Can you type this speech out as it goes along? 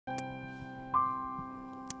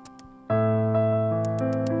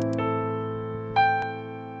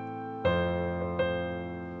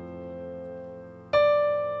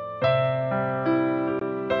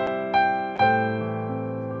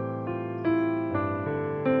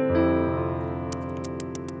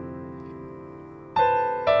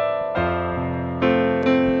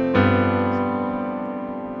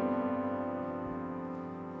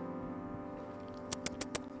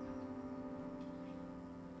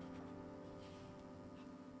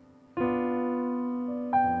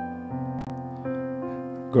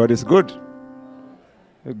God is good.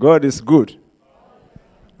 God is good.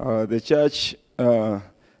 The church,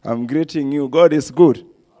 I'm greeting you. God is good.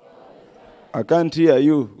 I can't hear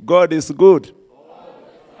you. God is good.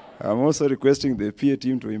 I'm also requesting the PA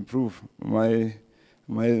team to improve my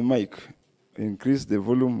mic, increase the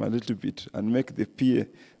volume a little bit, and make the PA,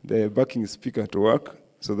 the backing speaker, to work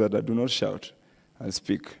so that I do not shout and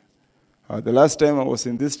speak. The last time I was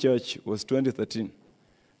in this church was 2013.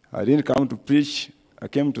 I didn't come to preach. I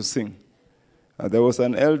came to sing. There was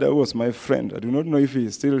an elder who was my friend. I do not know if he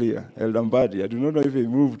is still here, Elder Mbadi. I do not know if he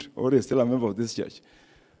moved or he's still a member of this church.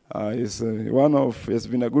 He's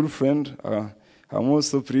been a good friend. I'm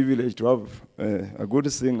also privileged to have a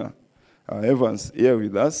good singer, Evans, here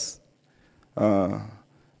with us. And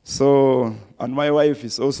my wife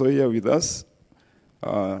is also here with us.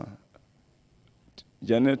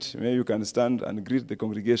 Janet, maybe you can stand and greet the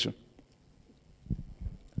congregation.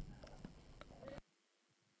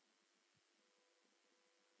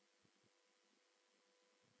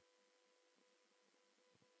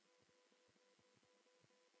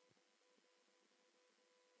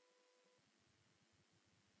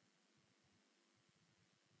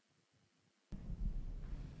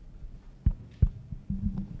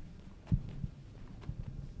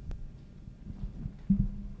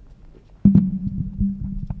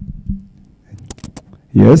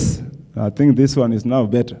 Yes, I think this one is now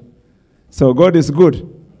better. So God is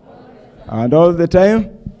good. And all the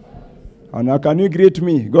time? And now can you greet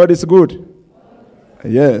me? God is good.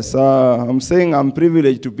 Yes, I'm saying I'm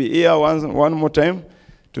privileged to be here one more time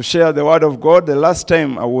to share the word of God. The last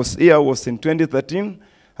time I was here was in 2013.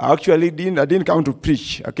 I didn't come to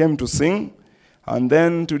preach. I came to sing. And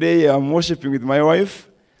then today I'm worshiping with my wife.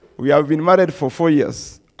 We have been married for 4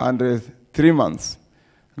 years and 3 months.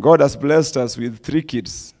 God has blessed us with 3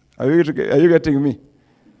 kids. Are you getting me?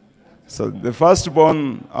 So the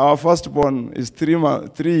firstborn, our firstborn is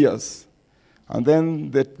 3 years. And then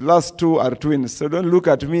the last 2 are twins. So don't look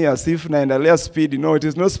at me as if Naendelea speed. No, it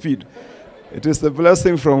is no speed. It is the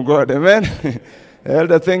blessing from God. Amen?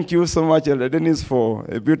 Elder, thank you so much, Elder Dennis, for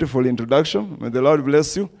a beautiful introduction. May the Lord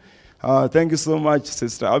bless you. Thank you so much,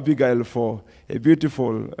 Sister Abigail, for a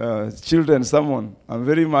beautiful children's sermon. I'm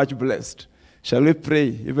very much blessed. Shall we pray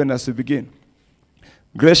even as we begin?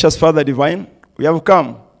 Gracious Father divine, we have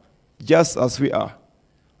come just as we are.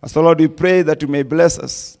 As the Lord, we pray that you may bless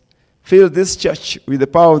us. Fill this church with the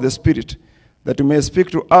power of the Spirit, that you may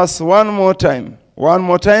speak to us one more time,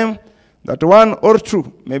 that one or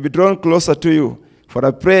two may be drawn closer to you. For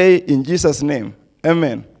I pray in Jesus' name.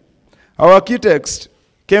 Amen. Our key text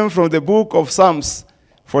came from the book of Psalms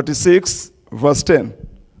 46, verse 10.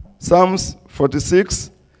 Psalms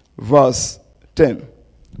 46, verse 10.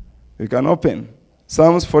 You can open.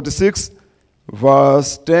 Psalms 46,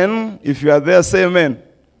 verse 10. If you are there, say amen.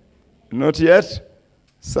 Not yet.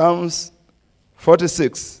 Psalms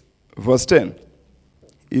 46, verse 10.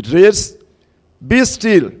 It reads, "Be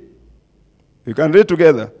still." You can read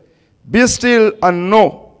together. "Be still and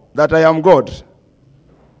know that I am God.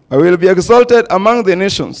 I will be exalted among the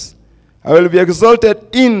nations. I will be exalted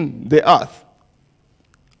in the earth."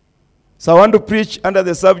 So I want to preach under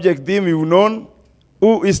the subject theme you've known,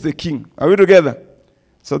 who is the King. Are we together?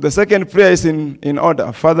 So the second prayer is in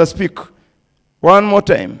order. Father, speak one more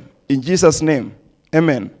time in Jesus' name.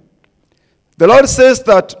 Amen. The Lord says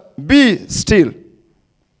that, "Be still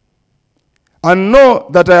and know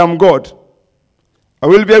that I am God. I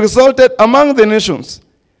will be exalted among the nations,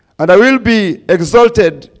 and I will be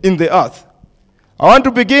exalted in the earth." I want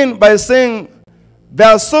to begin by saying there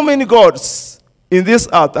are so many gods in this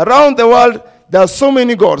earth. Around the world, there are so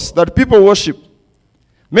many gods that people worship.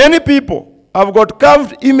 Many people have got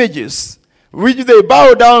carved images which they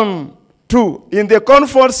bow down to in the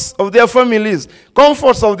comforts of their families,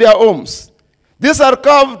 comforts of their homes. These are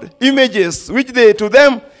carved images which they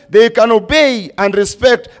can obey and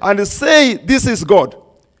respect and say, "This is God."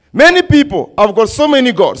 Many people have got so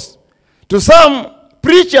many gods. To some,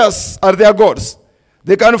 preachers are their gods.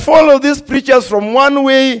 They can follow these preachers from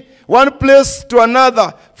one place to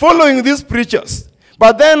another, following these preachers.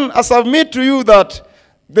 But then I submit to you that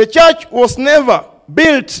the church was never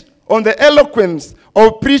built on the eloquence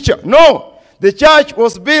of preacher. No, the church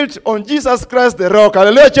was built on Jesus Christ the rock.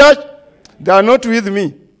 Hallelujah, church. They are not with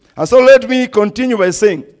me. And so let me continue by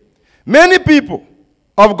saying, many people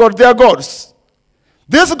have got their gods.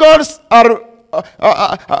 These gods are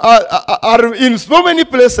in so many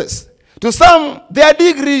places. To some, their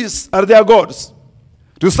degrees are their gods.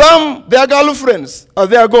 To some, their girlfriends are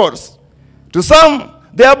their gods. To some,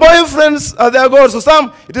 their boyfriends are their gods. To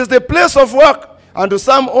some, it is the place of work. And to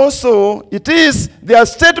some also, it is their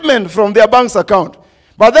statement from their bank's account.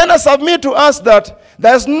 But then I submit to us that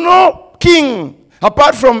there's no king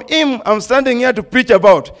apart from him I'm standing here to preach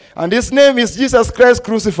about. And his name is Jesus Christ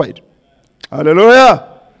crucified.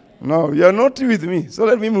 Hallelujah. No, you are not with me. So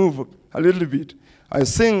let me move a little bit. I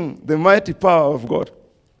sing the mighty power of God.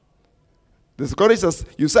 The chorus,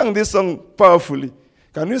 you sang this song powerfully.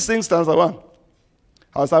 Can you sing stanza 1?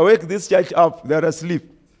 As I wake this church up, they're asleep.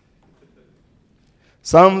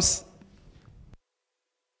 Psalms.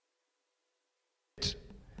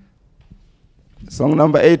 Song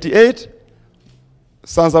number 88.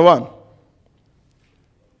 Stanza 1.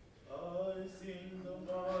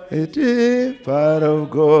 It is part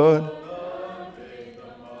of God.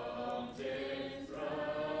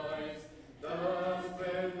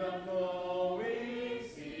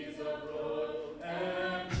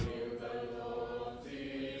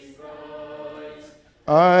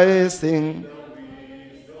 I sing.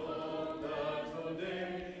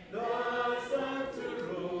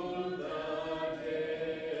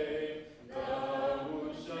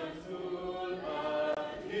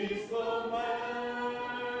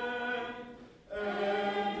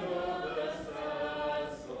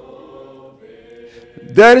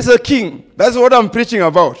 There is a king. That's what I'm preaching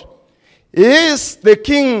about. He is the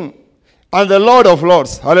king and the Lord of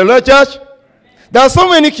lords. Hallelujah, church. There are so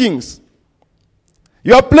many kings.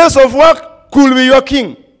 Your place of work could be your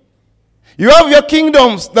king. You have your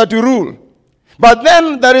kingdoms that you rule. But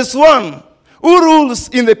then there is one who rules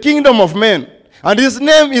in the kingdom of men. And his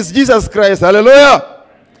name is Jesus Christ. Hallelujah.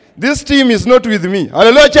 This team is not with me.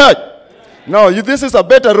 Hallelujah, church. No, this is a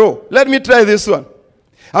better row. Let me try this one.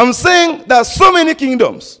 I'm saying there are so many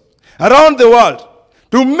kingdoms around the world.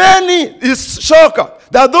 To many, it's shocker.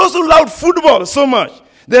 There are those who love football so much.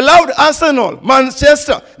 They love Arsenal,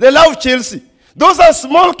 Manchester. They love Chelsea. Those are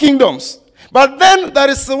small kingdoms. But then there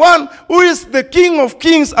is one who is the King of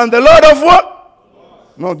kings and the Lord of what?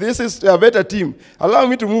 No, this is a better team. Allow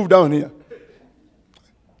me to move down here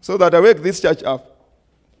so that I wake this church up.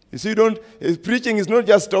 You see, preaching is not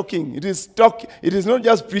just talking. It is not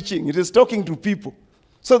just preaching. It is talking to people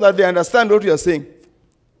so that they understand what you are saying.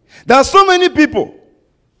 There are so many people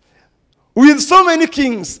with so many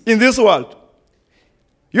kings in this world.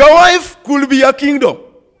 Your wife could be your kingdom.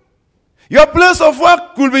 Your place of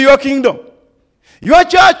work could be your kingdom. Your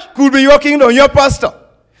church could be your kingdom, your pastor.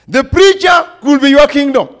 The preacher could be your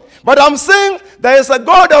kingdom. But I'm saying there is a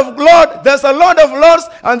God of Lords, there's a Lord of Lords,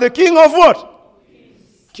 and the King of what?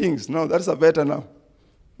 Kings. No, that's a better now.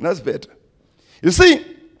 That's better. You see,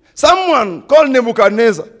 someone called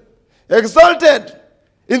Nebuchadnezzar, exalted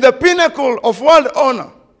in the pinnacle of world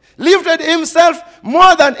honor, lifted himself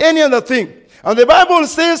more than any other thing. And the Bible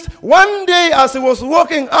says, one day as he was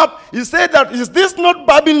walking up, he said that, is this not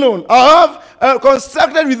Babylon? I have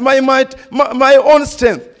constructed with my might, my own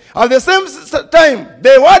strength. At the same time,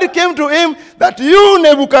 the word came to him that you,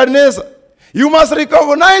 Nebuchadnezzar, you must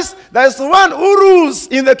recognize there is one who rules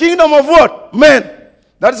in the kingdom of what? Men.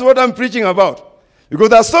 That is what I'm preaching about. Because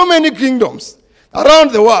there are so many kingdoms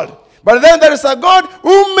around the world. But then there is a God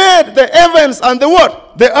who made the heavens and the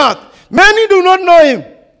what? The earth. Many do not know him.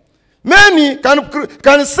 Many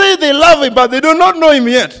can say they love him, but they do not know him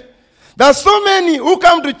yet. There are so many who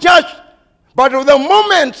come to church, but the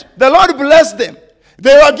moment the Lord blessed them,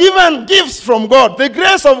 they were given gifts from God. The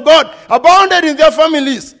grace of God abounded in their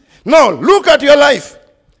families. Now, look at your life.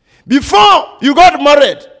 Before you got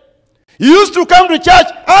married, you used to come to church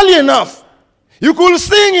early enough. You could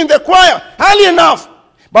sing in the choir early enough.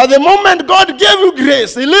 But the moment God gave you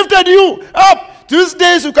grace, he lifted you up.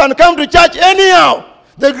 Tuesdays you can come to church anyhow.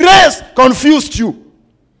 The grace confused you.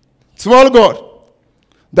 Small God.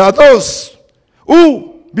 There are those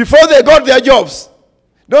who, before they got their jobs,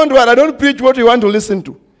 don't worry, I don't preach what you want to listen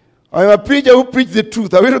to. I'm a preacher who preaches the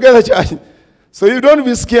truth. Are we together, church? So you don't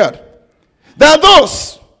be scared. There are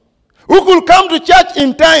those who could come to church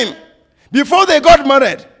in time before they got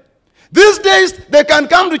married. These days, they can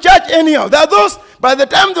come to church anyhow. There are those, by the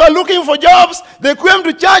time they were looking for jobs, they came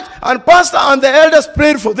to church and pastor and the elders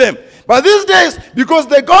prayed for them. But these days, because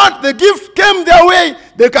they got the gift came their way,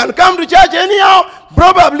 they can come to church anyhow.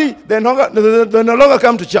 Probably they no longer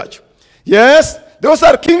come to church. Yes, those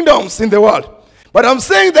are kingdoms in the world. But I'm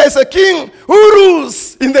saying there is a king who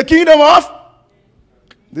rules in the kingdom of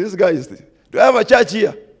these guys. Do I have a church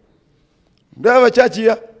here? Do I have a church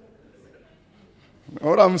here?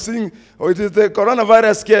 Or I'm seeing, or it is the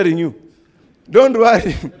coronavirus scaring you. Don't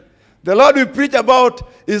worry. The Lord we preach about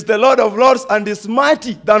is the Lord of Lords and is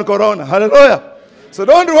mighty than corona. Hallelujah. So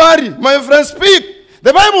don't worry, my friend, speak.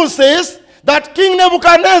 The Bible says that King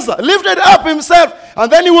Nebuchadnezzar lifted up himself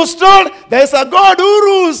And then he was told, there is a God who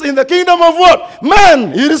rules in the kingdom of what?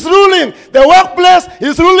 Man. He is ruling the workplace. He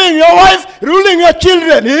is ruling your wife, ruling your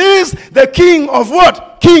children. He is the king of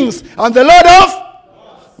what? Kings. And the Lord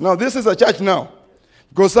of? Now, this is a church now.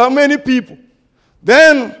 Because how many people,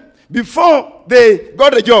 then, before they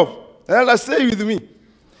got a job, let's say with me,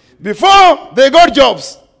 before they got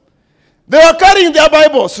jobs, they were carrying their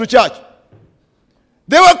Bibles to church.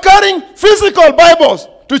 They were carrying physical Bibles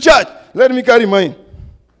to church. Let me carry mine.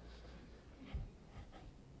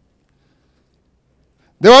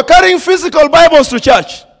 They were carrying physical Bibles to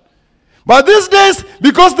church. But these days,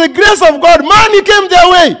 because the grace of God, money came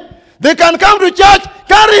their way. They can come to church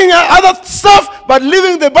carrying other stuff, but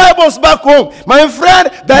leaving the Bibles back home. My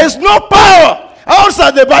friend, there is no power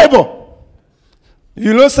outside the Bible.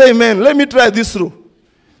 You don't say amen. Let me try this row.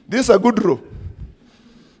 This is a good row.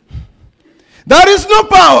 There is no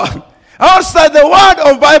power outside the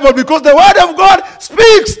word of Bible, because the word of God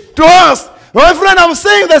speaks to us. My friend, I'm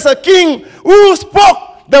saying there's a king who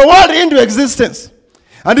spoke the word into existence.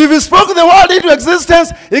 And if he spoke the word into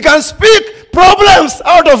existence, he can speak problems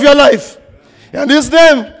out of your life. And his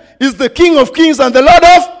name is the King of Kings and the Lord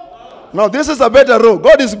of? Now, this is a better row.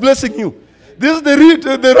 God is blessing you. This is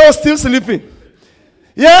the row still sleeping.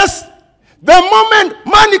 Yes, the moment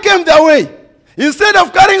money came their way, instead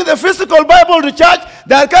of carrying the physical Bible to church,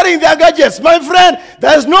 they are carrying their gadgets. My friend,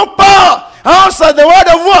 there is no power outside the word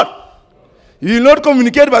of what? You will not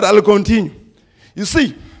communicate, but I will continue. You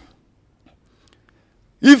see,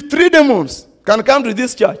 if 3 demons can come to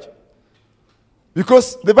this church,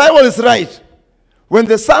 because the Bible is right, when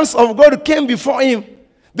the sons of God came before him,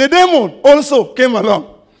 the demon also came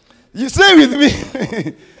along. You say with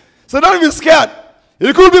me. So don't be scared.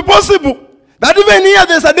 It could be possible that even here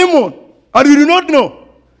there's a demon, and you do not know.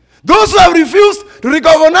 Those who have refused to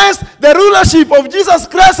recognize the rulership of Jesus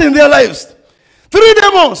Christ in their lives. 3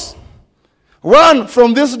 demons. One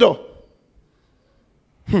from this door.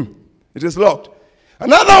 It is locked.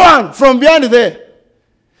 Another one from behind there.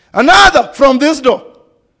 Another from this door.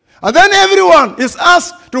 And then everyone is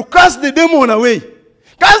asked to cast the demon away.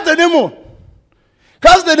 Cast the demon.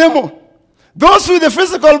 Cast the demon. Those with the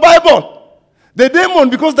physical Bible, the demon,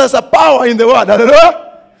 because there's a power in the word,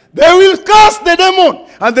 they will cast the demon,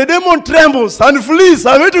 and the demon trembles and flees.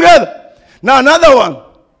 Are we together? Now another one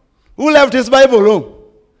who left his Bible home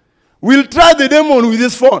will try the demon with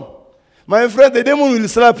his phone. My friend, the demon will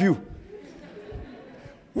slap you.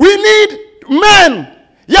 We need men,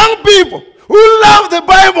 young people, who love the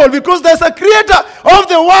Bible, because there's a creator of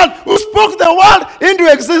the world who spoke the world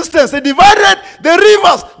into existence. He divided the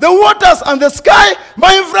rivers, the waters, and the sky.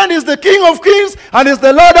 My friend is the King of Kings and is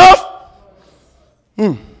the Lord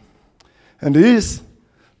of? And he is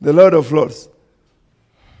the Lord of Lords.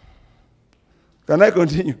 Can I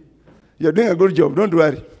continue? You're doing a good job, don't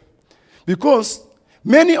worry. Because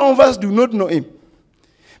many of us do not know him.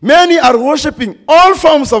 Many are worshiping all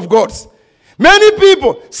forms of gods. Many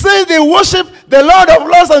people say they worship the Lord of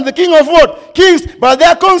Lords and the King of what? Kings, but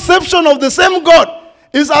their conception of the same God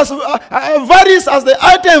is as varies as the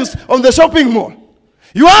items on the shopping mall.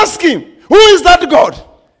 You ask him, who is that God?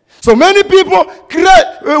 So many people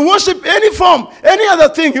worship any form, any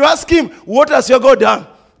other thing. You ask him, what has your God done?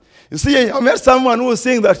 You see, I met someone who was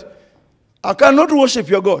saying that, I cannot worship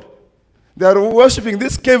your God. They are worshiping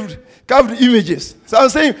these carved images. So I'm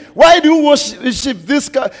saying, why do you worship this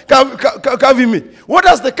carved image? What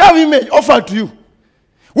does the carved image offer to you?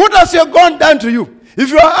 What has your God done to you? If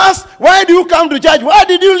you are asked, why do you come to church? Why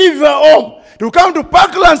did you leave your home to come to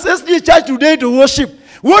Parklands SD Church today to worship?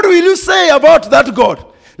 What will you say about that God?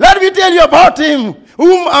 Let me tell you about him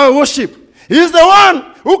whom I worship. He is the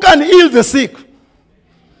one who can heal the sick.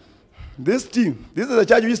 This team, this is a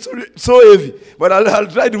church which is so heavy, but I'll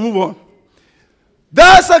try to move on.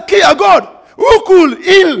 There's a God who could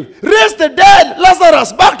heal, raise the dead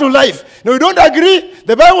Lazarus back to life. Now, you don't agree?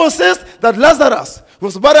 The Bible says that Lazarus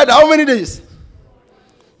was buried how many days?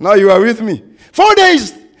 Now you are with me. 4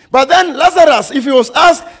 days. But then Lazarus, if he was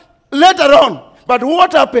asked later on, but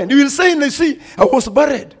what happened? He will say, you see, I was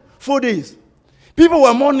buried 4 days. People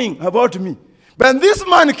were mourning about me. But this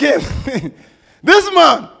man came. This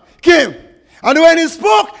man came. And when he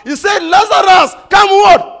spoke, he said, Lazarus, come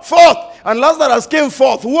what? Forth. And Lazarus came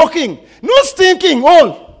forth, walking, no stinking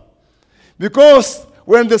all. Because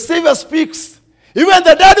when the Savior speaks, even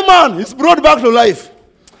the dead man is brought back to life.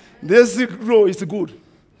 This is good.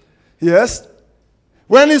 Yes?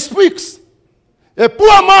 When he speaks, a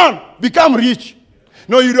poor man becomes rich.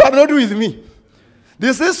 No, you are not with me.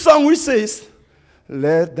 This is a song which says,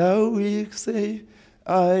 let the weak say,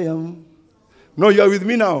 I am. No, you are with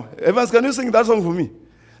me now. Evans, can you sing that song for me?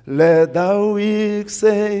 Let the weak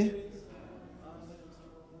say,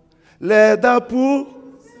 let the poor,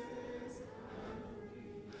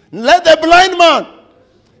 let the blind man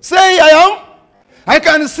say, I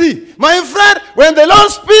can see. My friend, when the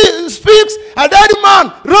Lord speaks, a dead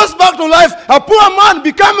man rose back to life. A poor man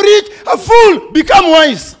become rich. A fool become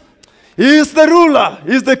wise. He is the ruler.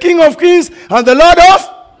 He is the King of kings and the Lord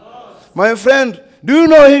of? My friend, do you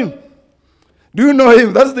know him? Do you know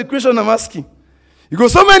him? That's the question I'm asking.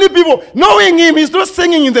 Because so many people, knowing him, he's not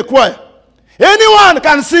singing in the choir. Anyone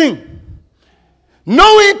can sing.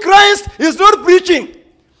 Knowing Christ is not preaching.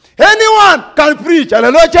 Anyone can preach.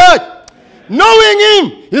 Hallelujah, church. Knowing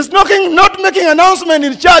him is not making announcement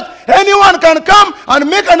in church. Anyone can come and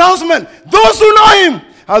make announcement. Those who know him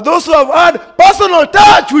are those who have had personal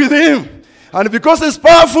touch with him. And because he's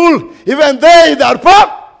powerful, even they that are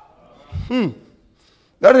powerful.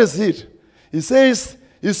 That is it. He says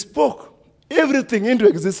he spoke everything into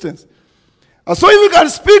existence. And so if he can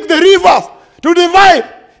speak the rivers to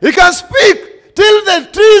divide, he can speak till the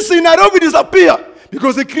trees in Nairobi disappear.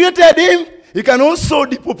 Because he created him, he can also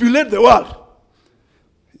depopulate the world.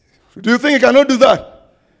 Do you think he cannot do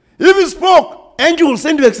that? If he spoke angels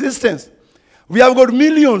into existence, we have got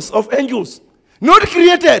millions of angels, not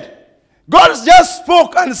created. God just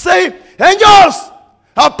spoke and said, angels,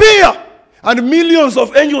 appear. And millions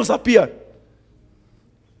of angels appeared.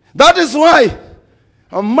 That is why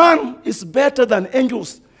a man is better than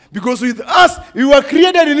angels. Because with us, we were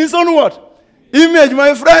created in his own word. Image,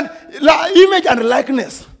 my friend, image and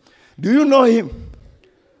likeness. Do you know him?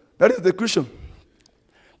 That is the question.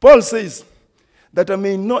 Paul says that I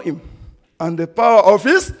may know him and the power of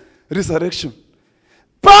his resurrection.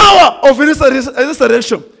 Power of his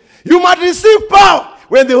resurrection. You must receive power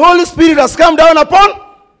when the Holy Spirit has come down upon.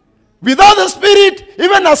 Without the Spirit,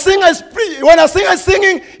 even when a singer is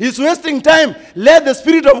singing, he's wasting time. Let the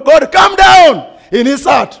Spirit of God come down in his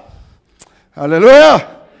heart.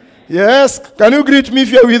 Hallelujah. Yes. Can you greet me if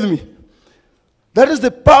you're with me? That is the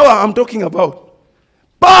power I'm talking about.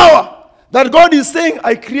 Power. That God is saying,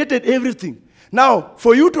 I created everything. Now,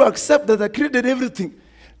 for you to accept that I created everything,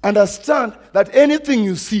 understand that anything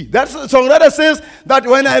you see. That's the song that says that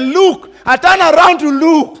when I look, I turn around to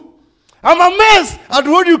look. I'm amazed at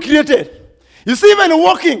what you created. You see, even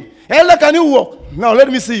walking. Elder, can you walk? Now, let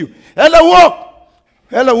me see you. Elder, walk.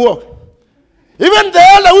 Elder, walk. Even the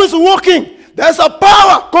elder who is walking, there's a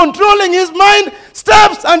power controlling his mind,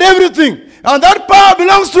 steps, and everything. And that power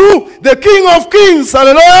belongs to the King of Kings.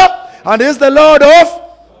 Hallelujah. And is the Lord of?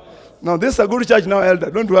 Now, this is a good church now, elder.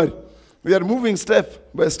 Don't worry. We are moving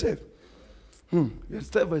step by step. We are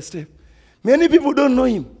step by step. Many people don't know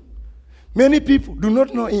him. Many people do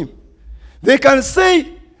not know him. They can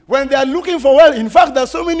say when they are looking for wealth. In fact, there are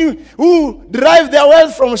so many who derive their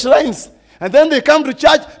wealth from shrines. And then they come to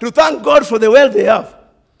church to thank God for the wealth they have.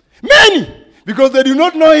 Many. Because they do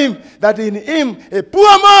not know him. That in him, a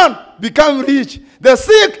poor man becomes rich. The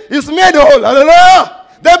sick is made whole. Hallelujah.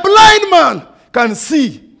 The blind man can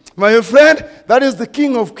see. My friend, that is the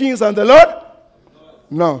King of Kings and the Lord.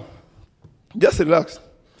 Now, just relax.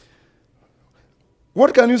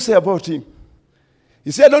 What can you say about him?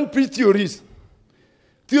 You say, don't preach theories.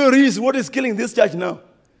 Theory is what is killing this church now.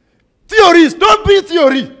 Theories, don't preach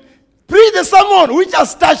theory. Preach the sermon which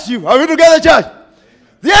has touched you. Are we together, church?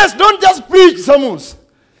 Yes, don't just preach sermons.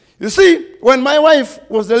 You see, when my wife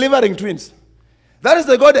was delivering twins, that is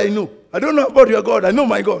the God I know. I don't know about your God. I know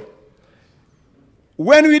my God.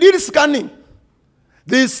 When we did scanning,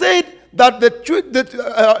 they said that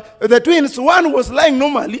the twins, one was lying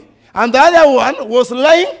normally, and the other one was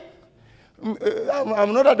lying.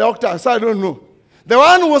 I'm not a doctor, so I don't know. The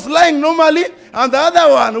one was lying normally, and the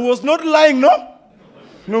other one was not lying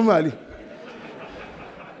normally.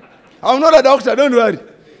 I'm not a doctor, don't worry.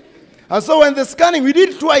 And so when the scanning, we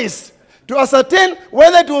did twice to ascertain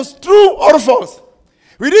whether it was true or false.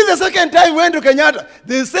 We did the second time, we went to Kenyatta.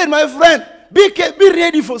 They said, my friend, be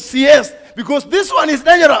ready for CS, because this one is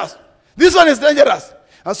dangerous. This one is dangerous.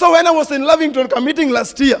 And so when I was in Lavington meeting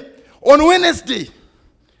last year, on Wednesday,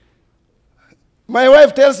 my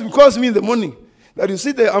wife calls me in the morning, that you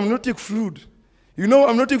see the amniotic fluid. You know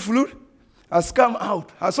amniotic fluid has come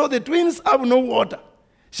out. And so the twins have no water.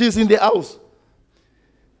 She's in the house.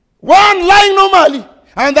 One lying normally,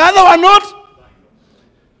 and the other one not.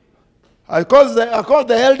 I called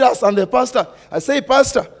the elders and the pastor. I say,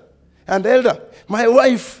 Pastor and elder, my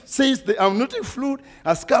wife says the amniotic fluid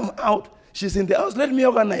has come out. She's in the house. Let me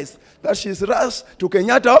organize that she's rushed to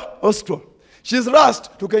Kenyatta Hospital. She's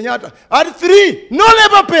rushed to Kenyatta. At 3, no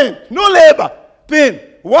labor pain. No labor pain.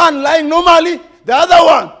 One lying normally, the other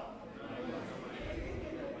one.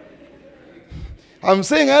 I'm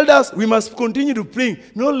saying, elders, we must continue to pray.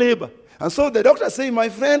 No labor. And so the doctor said, my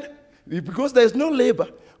friend, because there is no labor,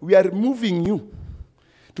 we are moving you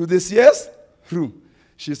to the CS room.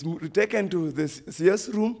 She's taken to the CS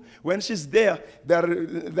room. When she's there,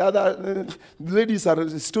 the other ladies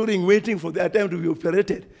are storing, waiting for their time to be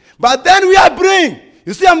operated. But then we are praying.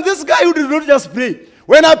 You see, I'm this guy who does not just pray.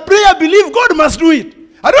 When I pray, I believe God must do it.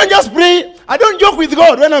 I don't just pray. I don't joke with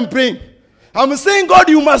God when I'm praying. I'm saying, God,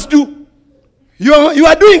 you must do. You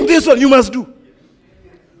are doing this one, you must do.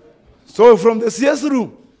 So from the CS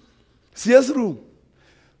room,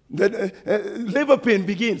 the labor pain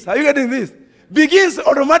begins. Are you getting this? Begins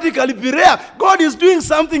automatically. Prayer. God is doing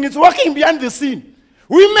something. It's working behind the scene.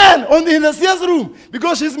 Women in the CS room,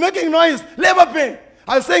 because she's making noise, labor pain.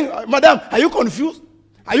 I'm saying, madam, are you confused?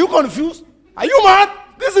 Are you confused? Are you mad?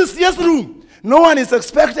 This is CS room. No one is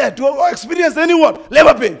expected to experience any what?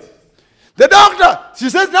 Labor pain. The doctor, she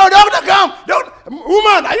says, now doctor come.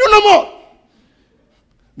 Woman, are you no more?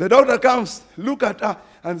 The doctor comes, look at her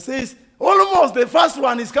and says, almost the first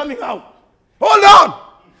one is coming out.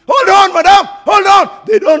 Hold on, madam, hold on.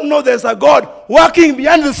 They don't know there's a God working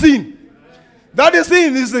behind the scene. That is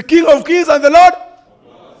him. He's the King of Kings and the Lord.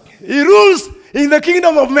 He rules in the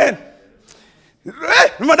kingdom of men. Hey,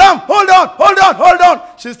 madam, hold on.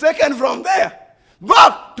 She's taken from there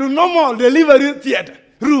back to normal delivery theater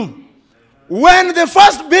room. When the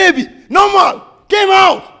first baby, normal, came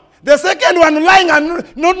out, the second one lying and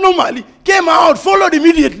not normally came out, followed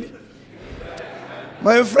immediately.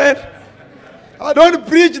 My friend, I don't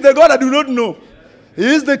preach the God I do not know. He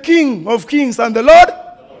is the King of Kings and the Lord.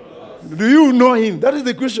 Do you know him? That is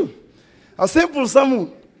the question. A simple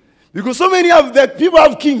sermon. Because so many of the people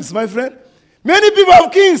have kings, my friend. Many people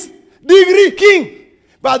have kings. Degree, king.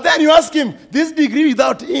 But then you ask him, this degree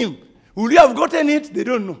without him, would you have gotten it? They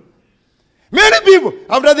don't know. Many people,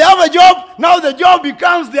 after they have a job, now the job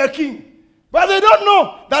becomes their king. But they don't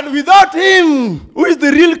know that without him, who is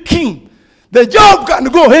the real king, the job can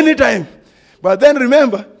go anytime. But then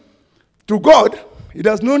remember, to God, he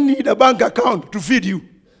does not need a bank account to feed you.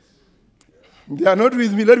 They are not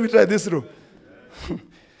with me. Let me try this row.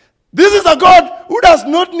 This is a God who does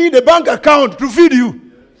not need a bank account to feed you.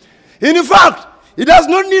 In fact, he does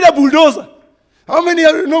not need a bulldozer. How many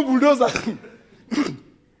of you know bulldozer?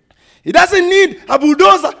 He doesn't need a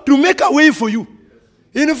bulldozer to make a way for you.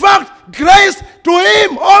 In fact, Christ, to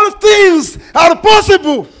him, all things are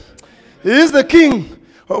possible. He is the King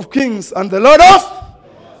of Kings and the Lord of.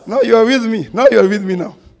 Now you are with me. Now you are with me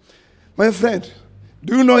now. My friend,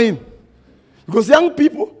 do you know him? Because young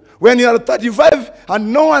people, when you are 35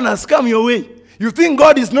 and no one has come your way, you think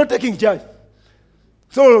God is not taking charge.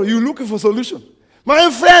 So you're looking for solution. My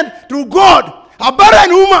friend, to God, a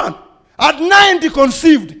barren woman at 90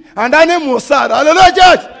 conceived, and her name was Sarah. Hallelujah,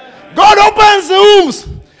 church. God opens the wombs.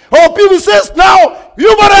 Or people says, now,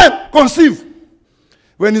 you barren, conceive.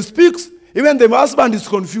 When he speaks, even the husband is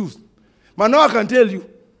confused. Manoah can tell you.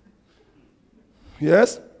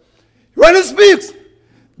 Yes? When he speaks,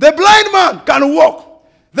 the blind man can walk.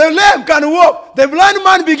 The lame can walk. The blind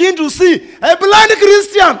man begin to see. A blind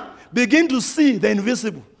Christian begin to see the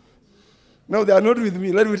invisible. No, they are not with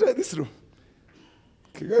me. Let me try this room.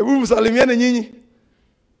 Hey,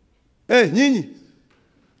 Nyinyi.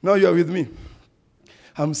 Now you are with me.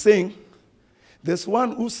 I'm saying there's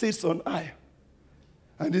one who sits on high.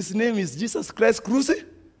 And his name is Jesus Christ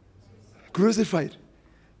crucified.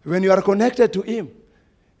 When you are connected to him,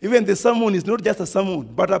 even the sermon is not just a sermon,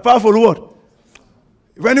 but a powerful word.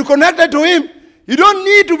 When you're connected to him, you don't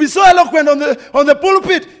need to be so eloquent on the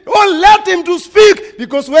pulpit. Oh, let him to speak.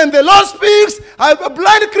 Because when the Lord speaks,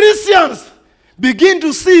 blind Christians begin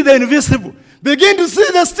to see the invisible. Begin to see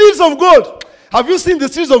the streets of gold. Have you seen the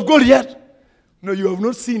streets of gold yet? No, you have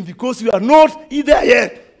not seen because you are not there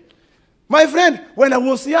yet. My friend, when I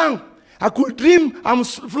was young, I could dream I'm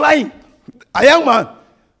flying. A young man.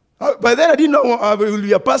 By then I didn't know I will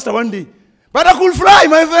be a pastor one day. But I could fly,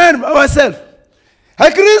 my friend, by myself.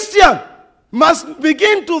 A Christian must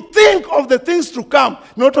begin to think of the things to come,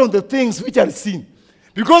 not on the things which are seen.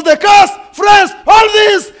 Because the cars, friends, all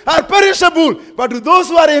these are perishable. But to those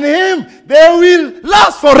who are in him, they will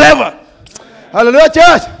last forever. Hallelujah,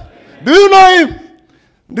 church. Do you know him?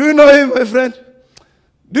 Do you know him, my friend?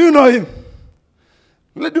 Do you know him?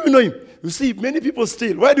 Do you know him? You see, many people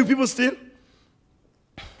steal. Why do people steal?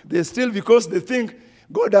 They steal because they think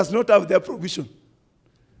God does not have their provision.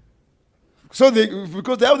 So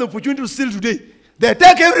because they have the opportunity to steal today, they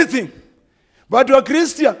take everything. But to a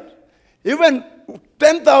Christian, even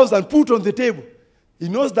 10,000 put on the table, he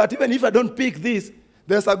knows that even if I don't pick this,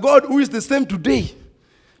 there's a God who is the same today,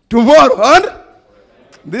 tomorrow, and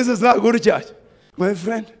this is not a good church. my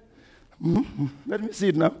friend, let me see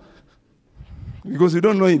it now, because you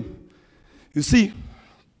don't know him. You see,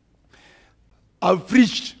 I've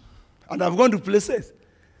preached, and I've gone to places.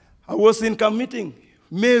 I was in camp meeting,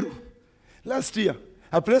 Meru, last year,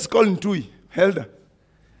 a place called Ntui, Elder.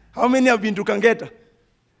 How many have been to Kangeta?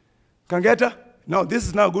 Kangeta? No, this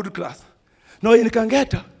is now good class. No, in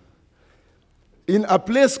Kangeta, in a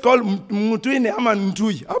place called Mtuine ama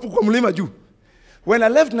Ntui, hapo kwa mlima juu. When I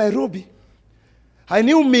left Nairobi, I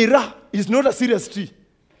knew Mira is not a serious tree.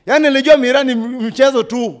 Yani nilijua Mira ni mchezo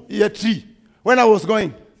tu ya tree when I was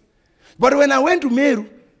going. But when I went to Meru,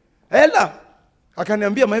 Ella,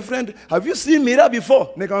 akaniambia, my friend, have you seen Mira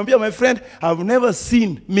before? Nikamwambia, my friend, I've never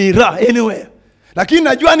seen Mira anywhere. Lakini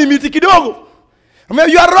najua ni miti kidogo. I mean,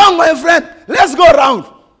 you are wrong, my friend. Let's go around.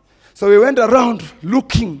 So we went around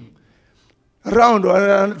looking around,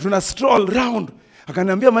 tuna stroll around.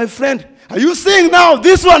 Akaniambia, my friend, are you seeing now?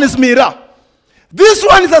 This one is Mira. This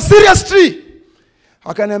one is a serious tree.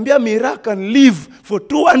 Akaniambia, Mira can live for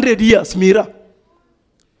 200 years, Mira.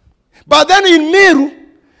 But then in Meru,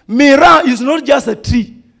 Mira is not just a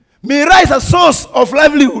tree. Mira is a source of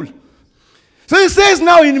livelihood. So he says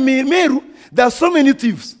now in Meru, there are so many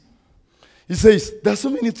thieves. He says, there are so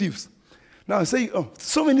many thieves. Now I say, oh,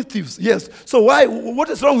 so many thieves. Yes. So why? What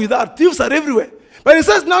is wrong with that? Thieves are everywhere. But he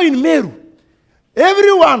says now in Meru,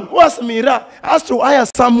 everyone who has Mira has to hire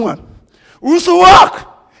someone whose work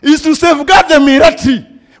is to safeguard the Mira tree.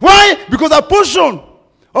 Why? Because a portion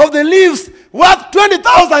of the leaves worth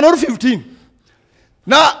 20,000 or 15.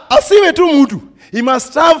 Now, asiwe tu mtu. He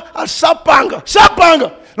must have a sharp panga. Sharp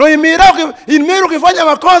panga. No, in Meru ukifanya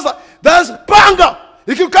makosa, there's panga.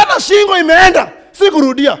 Ikikata shingo imeenda. Si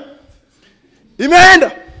kurudia.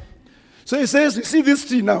 Imeenda. So he says, you see this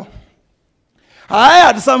tree now. I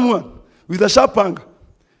hired someone with a sharp panga.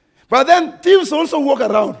 But then thieves also walk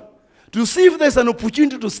around to see if there's an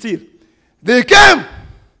opportunity to steal. They came.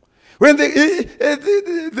 When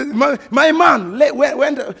my man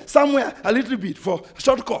went somewhere a little bit for a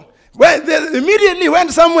short call. When they immediately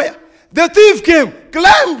went somewhere, the thief came,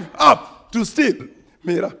 climbed up to steal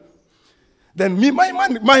Mira. Then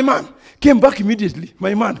my man came back immediately.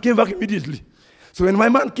 My man came back immediately. So when my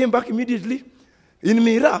man came back immediately, in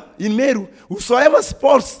Meru, whosoever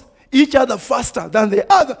spots each other faster than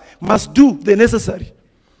the other must do the necessary.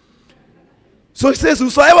 So he says,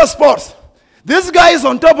 whosoever spots. This guy is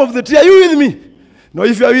on top of the tree. Are you with me? No,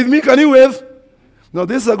 if you are with me, can you wave? No,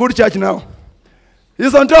 this is a good church now.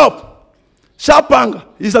 He's on top. Sharp panga.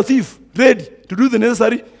 He's a thief, ready to do the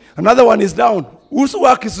necessary. Another one is down, whose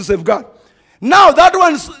work is to safeguard. Now that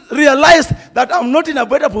one realized that I'm not in a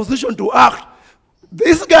better position to act.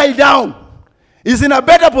 This guy down is in a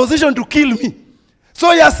better position to kill me.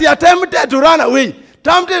 So yes, he attempted to run away,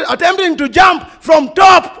 attempting to jump from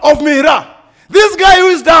top of Mira. This guy who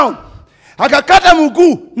is down, akakata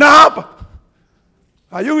mguu na hapa.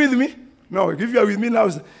 Are you with me? No, if you are with me now,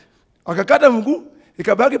 akakata mguu,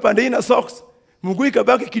 ikabaki pande ina socks, mguu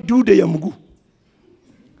ikabaki kidude ya mguu.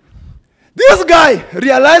 This guy,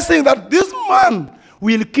 realizing that this man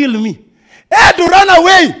will kill me, had to run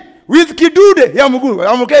away with kidude ya mguu.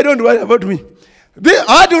 I'm okay, don't worry about me.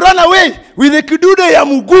 I had to run away with the kidude ya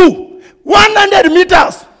mguu, 100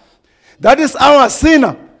 meters. That is how a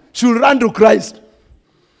sinner should run to Christ.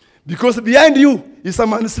 Because behind you is a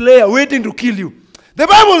manslayer waiting to kill you. The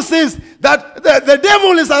Bible says that the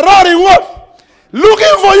devil is a roaring what?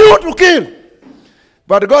 Looking for you to kill.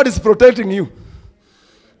 But God is protecting you.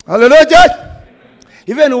 Hallelujah, church.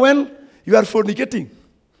 Even when you are fornicating,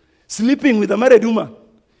 sleeping with a married woman,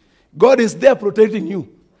 God is there protecting you.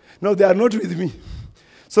 No, they are not with me.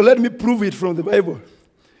 So let me prove it from the Bible.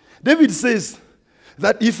 David says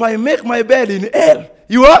that if I make my bed in hell,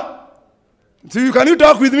 you are? So can you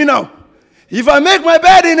talk with me now? If I make my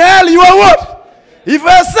bed in hell, you are what? If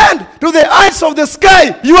I ascend to the heights of the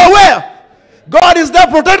sky, you are where? God is there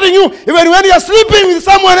protecting you. Even when you are sleeping with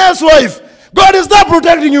someone else's wife, God is there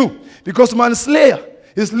protecting you. Because manslayer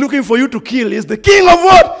is looking for you to kill. He's the king of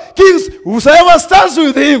what? Kings. Whosoever stands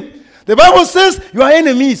with him. The Bible says your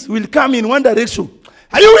enemies will come in one direction.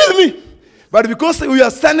 Are you with me? But because we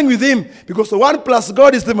are standing with him, because the 1 plus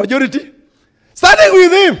God is the majority, standing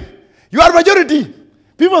with him, you are majority.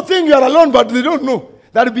 People think you are alone, but they don't know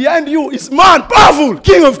that behind you is man, powerful,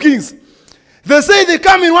 King of kings. They say they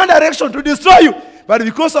come in one direction to destroy you, but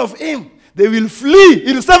because of him, they will flee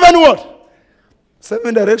in 7 what?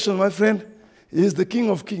 7 directions, my friend. He is the King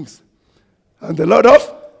of kings. And the Lord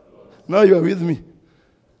of? Now you are with me.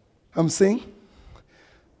 I'm saying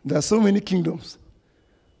there are so many kingdoms.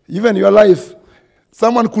 Even your life,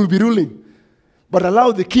 someone could be ruling, but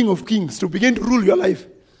allow the King of kings to begin to rule your life.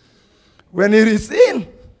 When it is in,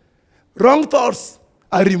 wrong thoughts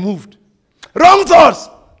are removed. Wrong thoughts.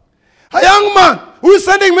 A young man who is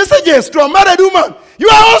sending messages to a married woman, you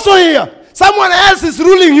are also here. Someone else is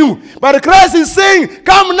ruling you. But Christ is saying,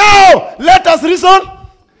 come now, let us reason.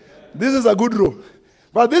 This is a good row.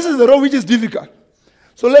 But this is the row which is difficult.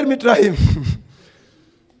 So let me try him.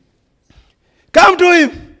 Come to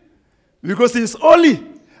him. Because he is holy.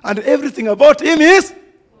 And everything about him is.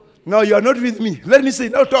 No, you are not with me. Let me say,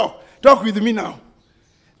 now talk. Talk with me now.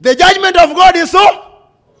 The judgment of God is so.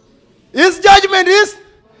 His judgment is.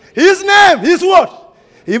 His name. His what?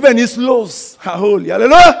 Even his laws are holy.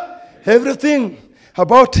 Hallelujah. Everything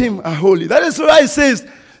about him are holy. That is why it says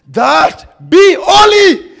that be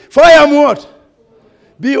holy. For I am what?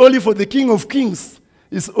 Be holy, for the King of Kings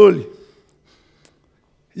is holy.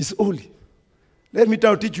 He's holy. Let me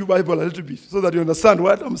now teach you Bible a little bit so that you understand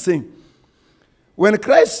what I'm saying. When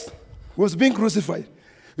Christ was being crucified,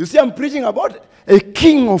 you see I'm preaching about a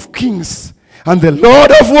King of Kings and the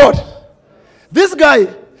Lord of what? This guy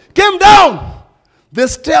came down the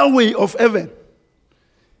stairway of heaven.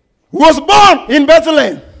 He was born in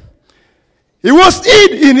Bethlehem. He was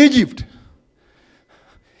hid in Egypt.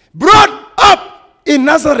 Brought up in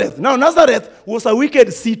Nazareth. Now Nazareth was a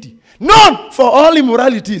wicked city, known for all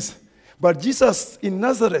immoralities. But Jesus in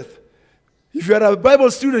Nazareth, if you are a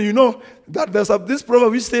Bible student, you know that there's this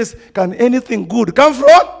proverb which says, can anything good come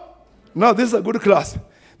from? Now this is a good class.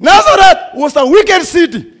 Nazareth was a wicked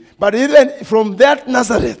city. But even from that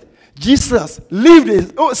Nazareth, Jesus lived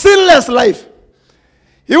a sinless life.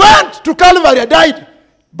 He went to Calvary, died,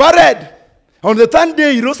 buried. On the third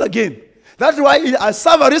day, he rose again. That's why a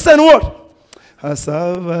salvation what? A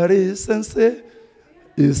salvation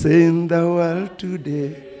is in the world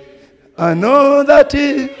today. I know that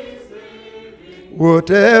he,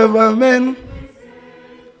 whatever men,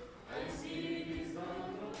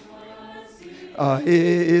 I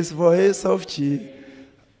hear his voice of cheer.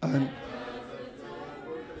 And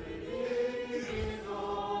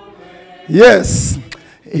yes,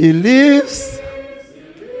 he lives.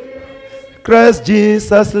 Christ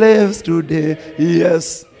Jesus lives today.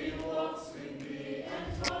 Yes.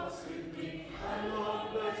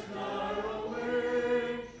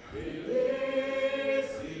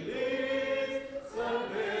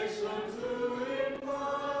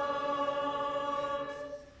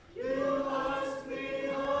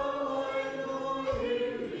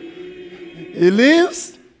 He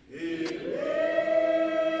lives.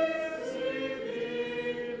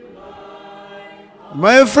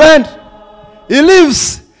 My friend, he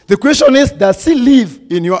lives. The question is, does he live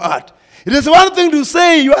in your heart? It is one thing to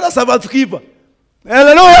say you are a Sabbath keeper.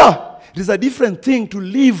 Hallelujah. It is a different thing to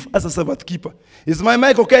live as a Sabbath keeper. Is my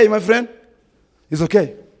mic okay, my friend? It's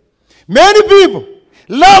okay. Many people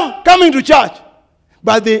love coming to church,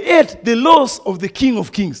 but they hate the laws of the King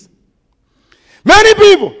of Kings. Many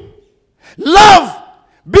people love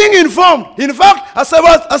being informed. In fact, a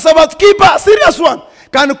Sabbath keeper, a serious one,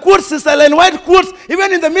 can quote Sister Ellen White quotes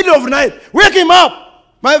even in the middle of the night. Wake him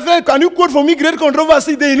up. My friend, can you quote for me great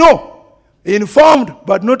controversy? They know. Informed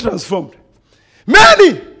but not transformed.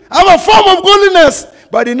 Many have a form of godliness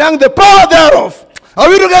but deny the power thereof. Are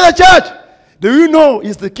we together, church? Do you know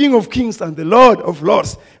he's the King of Kings and the Lord of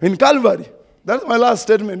Lords in Calvary? That's my last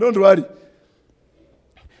statement. Don't worry.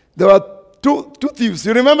 There were two thieves.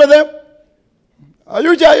 You remember them? Are you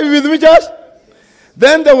with me, church?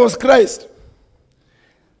 Then there was Christ.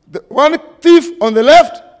 The one thief on the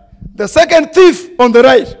left, the second thief on the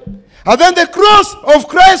right. And then the cross of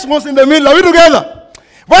Christ was in the middle. Are we together?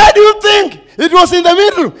 Why do you think it was in the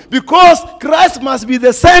middle? Because Christ must be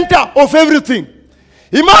the center of everything.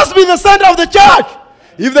 He must be the center of the church.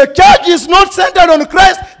 If the church is not centered on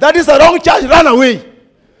Christ, that is a wrong church. Run away.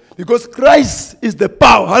 Because Christ is the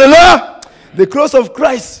power. Hallelujah. The cross of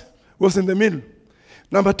Christ was in the middle.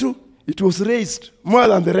 Number two, it was raised more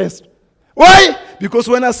than the rest. Why? Because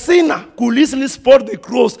when a sinner could easily spot the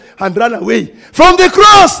cross and run away, from the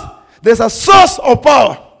cross, there's a source of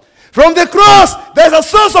power. From the cross, there's a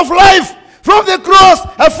source of life. From the cross,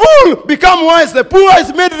 a fool becomes wise. The poor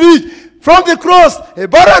is made rich. From the cross, a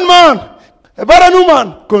barren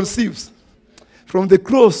woman conceives. From the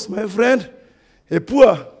cross, my friend, a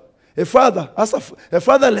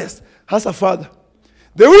fatherless has a father.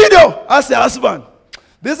 The widow has a husband.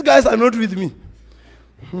 These guys are not with me.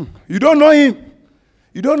 You don't know him.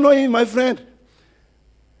 You don't know him, my friend.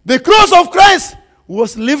 The cross of Christ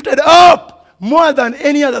was lifted up more than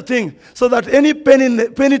any other thing, so that any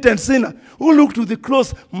penitent sinner who look to the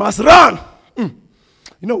cross must run. You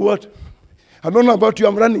know what? I don't know about you,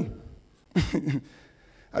 I'm running.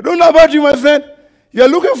 I don't know about you, my friend. You are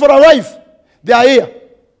looking for a wife. They are here.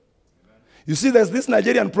 You see, there's this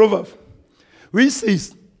Nigerian proverb which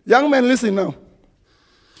says, young men, listen now,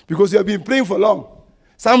 because you have been praying for long.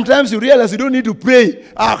 Sometimes you realize you don't need to pray,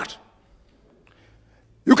 act.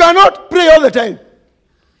 You cannot pray all the time.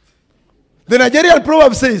 The Nigerian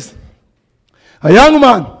proverb says, a young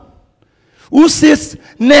man who sits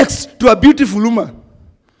next to a beautiful woman,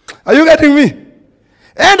 are you getting me?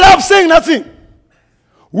 End up saying nothing.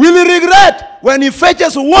 Will he regret when he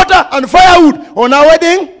fetches water and firewood on our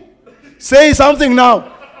wedding? Say something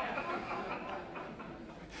now.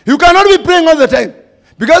 You cannot be praying all the time.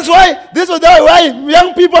 Because why? This is why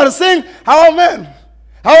young people are saying our men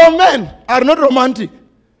are not romantic.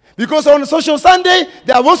 Because on social Sunday,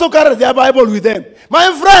 they have also carried their Bible with them.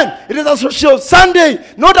 My friend, it is a social Sunday,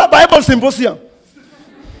 not a Bible symposium.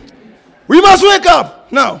 We must wake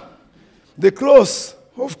up. Now, the cross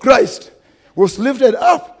of Christ was lifted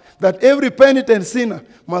up that every penitent sinner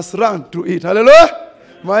must run to it. Hallelujah.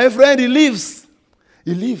 My friend, he lives.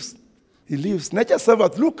 He lives. He lives. Nature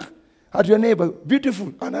Sabbath. Look at your neighbor.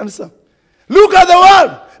 Beautiful and handsome. Look at the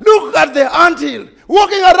world. Look at the anthill.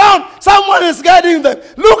 Walking around. Someone is guiding them.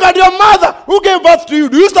 Look at your mother who gave birth to you.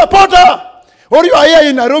 Do you support her? Or you are here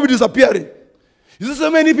in Nairobi disappearing? You see,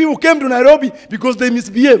 so many people came to Nairobi because they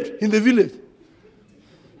misbehaved in the village.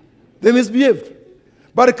 They misbehaved.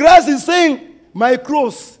 But Christ is saying, my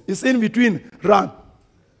cross is in between. Run.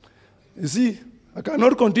 You see, I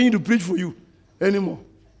cannot continue to preach for you anymore.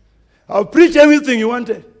 I'll preach everything you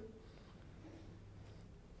wanted.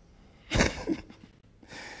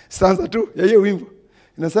 Stanza 2. Yeah, wimbo.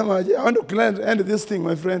 Inasema, I want to end this thing,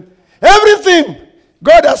 my friend. Everything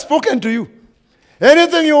God has spoken to you.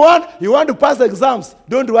 Anything you want to pass exams.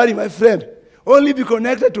 Don't worry, my friend. Only be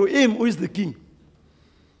connected to Him who is the King.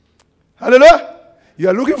 Hallelujah. You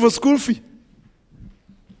are looking for school fee.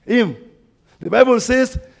 Him. The Bible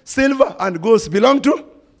says silver and gold belong to.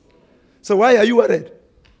 So why are you worried?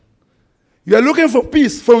 You are looking for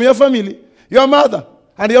peace from your family, your mother,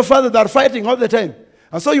 and your father that are fighting all the time.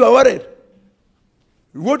 And so you are worried.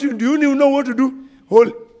 Do you know what to do?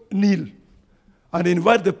 Kneel and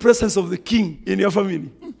invite the presence of the King in your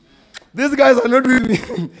family. These guys are not with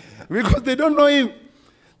me because they don't know Him.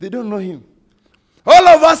 They don't know Him. All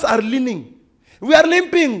of us are leaning. We are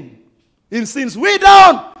limping in sins, way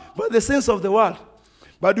down by the sins of the world.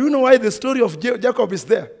 But do you know why the story of Jacob is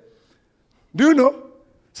there? Do you know?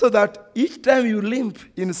 So that each time you limp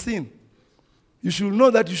in sin, you should know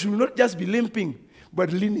that you should not just be limping,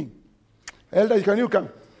 but leaning. Elder, can you come?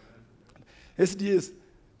 SDS.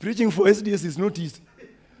 Preaching for SDS is not easy.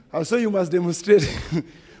 And so you must demonstrate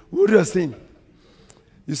what you are saying.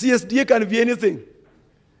 You see, SDA can be anything.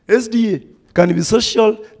 SDA can be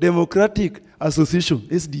Social Democratic Association,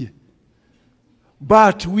 SDA.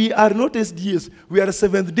 But we are not SDAs. We are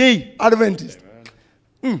Seventh-day Adventists.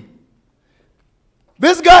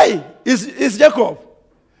 This guy is Jacob.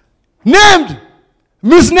 Named,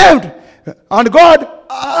 misnamed. And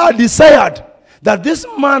God desired that this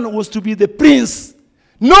man was to be the prince,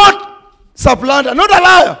 not supplanter, not a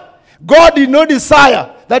liar. God did not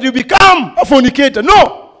desire that you become a fornicator.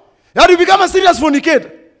 No. That you become a serious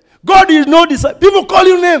fornicator. God did not desire. People call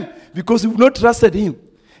you name because you've not trusted Him.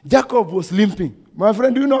 Jacob was limping. My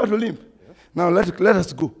friend, do you know how to limp? Yeah. Now let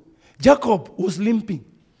us go. Jacob was limping.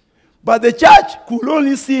 But the church could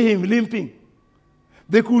only see him limping.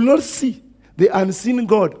 They could not see the unseen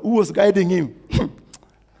God who was guiding him.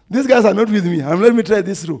 These guys are not with me. Let me try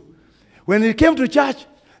this through. When he came to church,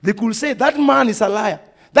 they could say, that man is a liar.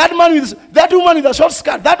 That woman with a short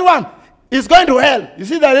skirt, that one is going to hell. You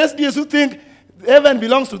see, the SDs who think heaven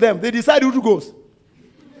belongs to them, they decide who goes.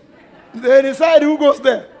 They decide who goes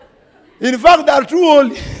there. In fact, they are too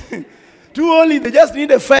holy. Too holy, they just need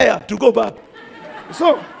a fire to go back.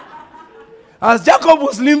 So, as Jacob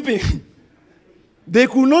was limping, they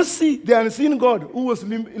could not see the unseen God who was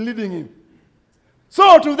leading him.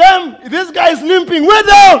 So to them, this guy is limping way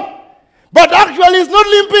down. But actually he's not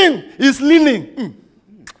limping, he's leaning.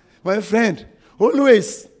 My friend,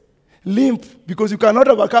 always limp because you cannot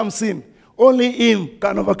overcome sin. Only Him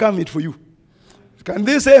can overcome it for you. Can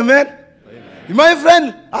they say amen? Amen. My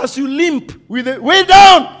friend, as you limp with the way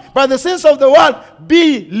down by the sins of the world,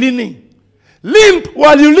 be leaning. Limp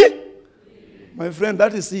while you limp. My friend,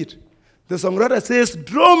 that is it. The songwriter says,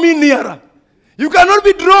 draw me nearer. You cannot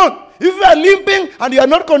be drawn if you are limping and you are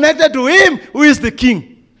not connected to Him who is the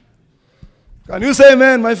King. Can you say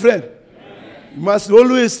amen, my friend? Amen. You must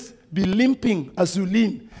always be limping as you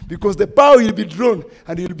lean, because the power will be drawn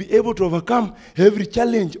and you will be able to overcome every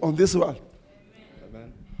challenge on this world.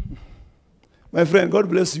 Amen. My friend, God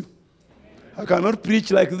bless you. I cannot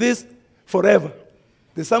preach like this forever.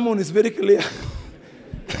 The sermon is very clear.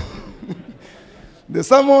 The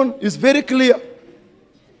sermon is very clear.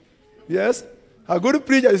 Yes? A good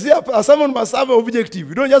preacher, you see, a sermon must have an objective.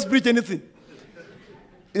 You don't just preach anything.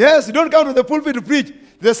 Yes, you don't come to the pulpit to preach.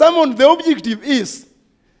 The sermon, the objective is,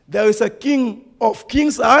 there is a King of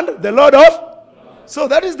kings and the Lord of. So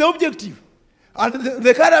that is the objective. And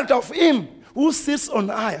the character of him who sits on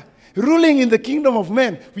high, ruling in the kingdom of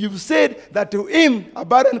men. We've said that to him, a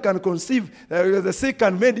barren can conceive, the sick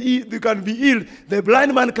can be healed, the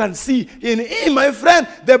blind man can see. In him, my friend,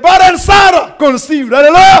 the barren Sarah conceived.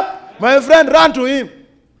 Hallelujah! My friend, run to him.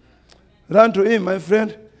 Run to him, my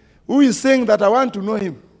friend. Who is saying that I want to know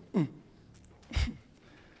him?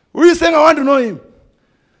 Who is saying I want to know him?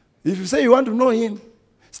 If you say you want to know him,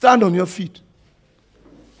 stand on your feet.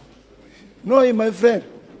 Know him, my friend.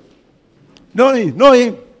 Know him. Know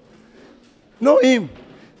him. Know him.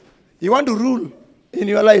 You want to rule in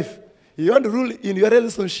your life. You want to rule in your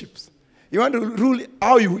relationships. You want to rule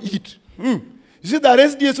how you eat. You see, the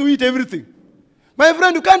RSDs who eat everything. My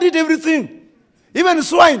friend, you can't eat everything. Even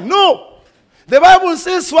swine. No. The Bible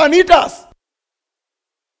says swine eaters.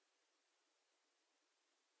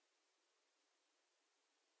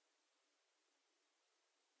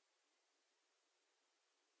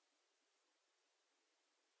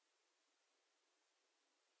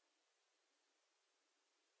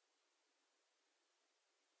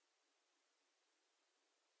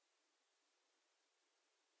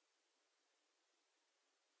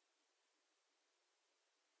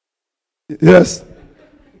 Yes.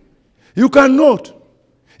 You cannot.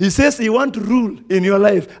 He says he wants to rule in your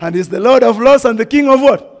life. And he's the Lord of lords and the King of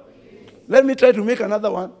what? Let me try to make another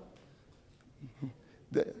one.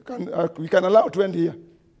 We can allow 20 here.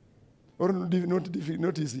 Or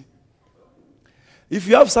not easy. If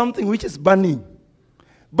you have something which is burning,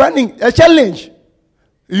 a challenge,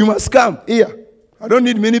 you must come here. I don't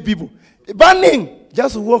need many people. Burning,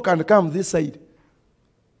 just walk and come this side.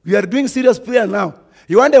 We are doing serious prayer now.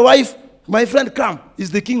 You want a wife? My friend, come.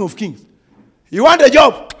 He's the King of kings. You want a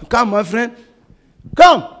job? Come, my friend.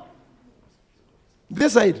 Come.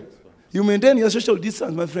 This side. You maintain your social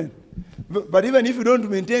distance, my friend. But even if you don't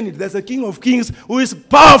maintain it, there's a King of kings who is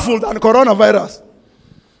powerful than coronavirus.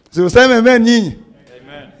 So say amen, nyinyi.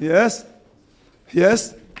 Amen. Yes.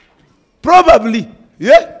 Yes. Probably.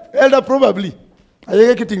 Yeah. Elder, probably. Are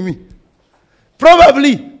you getting me?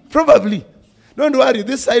 Probably. Probably. Don't worry,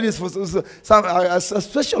 this side is for a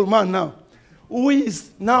special man now. Who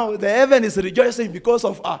is now, the heaven is rejoicing because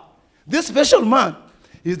of her. This special man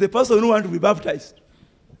is the person who wants to be baptized.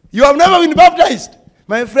 You have never been baptized.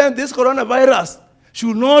 My friend, this coronavirus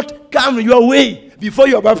should not come your way before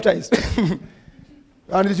you are baptized.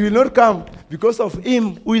 And it will not come because of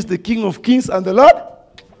him who is the King of kings and the Lord.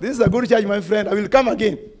 This is a good church, my friend. I will come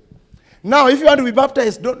again. Now, if you want to be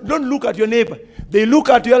baptized, don't look at your neighbor. They look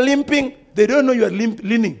at your limping. They don't know you are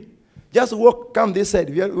leaning. Just walk, come this side.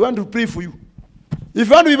 We want to pray for you. If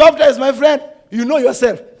you want to be baptized, my friend, you know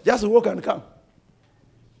yourself. Just walk and come.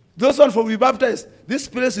 Those ones for be baptized, this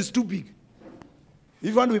place is too big. If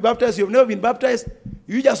you want to be baptized, you have never been baptized,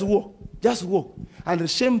 you just walk. Just walk. And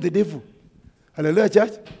shame the devil. Hallelujah,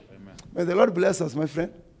 church. Amen. May the Lord bless us, my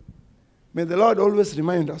friend. May the Lord always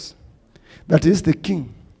remind us that he is the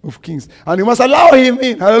King of kings. And you must allow him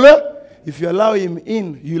in. Hallelujah. If you allow him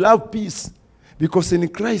in, you'll have peace. Because in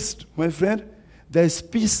Christ, my friend, there is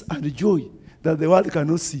peace and joy that the world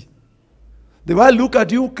cannot see. The world look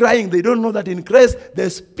at you crying. They don't know that in Christ,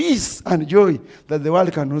 there's peace and joy that the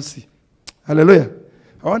world cannot see. Hallelujah.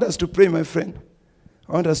 I want us to pray, my friend.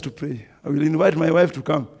 I want us to pray. I will invite my wife to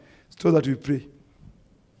come so that we pray.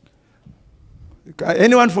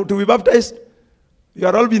 Anyone to be baptized? You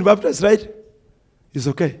are all being baptized, right? It's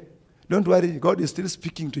okay. Don't worry. God is still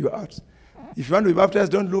speaking to your hearts. If you want to be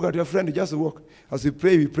baptized, don't look at your friend. You just walk. As we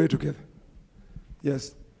pray together.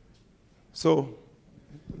 Yes. So,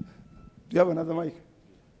 do you have another mic?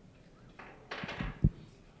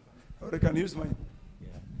 Or I can use mine?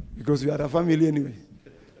 Yeah. Because we are a family anyway.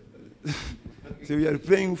 So we are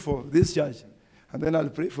praying for this church. And then I'll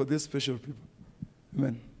pray for these special people.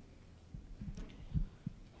 Amen.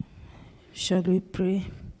 Shall we pray?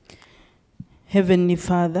 Heavenly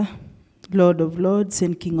Father, Lord of lords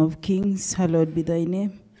and King of kings, hallowed be thy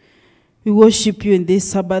name. We worship you in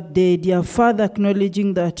this Sabbath day, dear Father,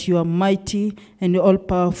 acknowledging that you are mighty and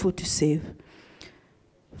all-powerful to save.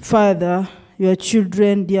 Father, your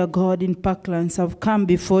children, dear God, in Parklands have come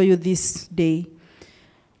before you this day.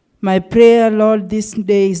 My prayer, Lord, this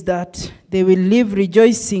day is that they will live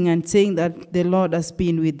rejoicing and saying that the Lord has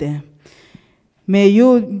been with them. May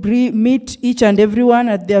you meet each and everyone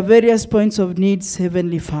at their various points of needs,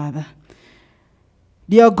 Heavenly Father.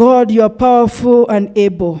 Dear God, you are powerful and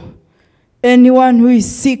able. Anyone who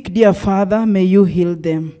is sick, dear Father, may you heal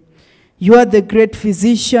them. You are the great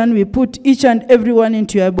physician. We put each and everyone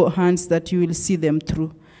into your able hands that you will see them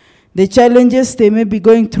through. The challenges they may be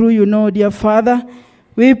going through, you know, dear Father,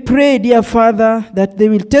 we pray, dear Father, that they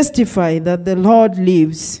will testify that the Lord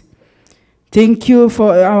lives. Thank you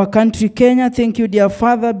for our country, Kenya. Thank you, dear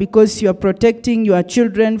Father, because you are protecting your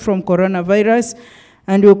children from coronavirus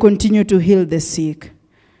and will continue to heal the sick.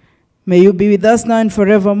 May you be with us now and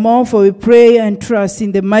forevermore, for we pray and trust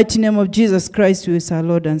in the mighty name of Jesus Christ, who is our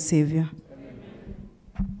Lord and Savior.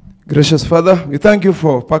 Gracious Father, we thank you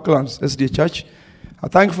for Parklands SD Church. I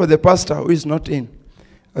thank you for the pastor who is not in.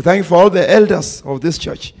 I thank you for all the elders of this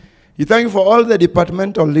church. We thank you for all the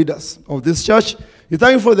departmental leaders of this church. We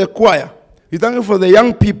thank you for the choir. We thank you for the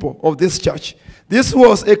young people of this church. This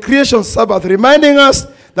was a creation Sabbath, reminding us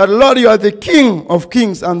that, Lord, you are the King of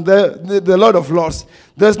kings and the Lord of lords.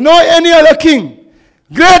 There's no any other king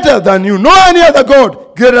greater than you, no any other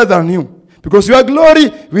God greater than you. Because your glory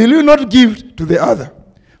will you not give to the other.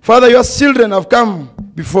 Father, your children have come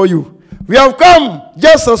before you. We have come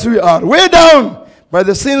just as we are, way down by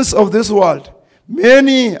the sins of this world.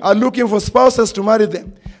 Many are looking for spouses to marry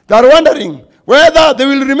them. They are wondering whether they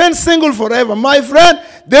will remain single forever. My friend,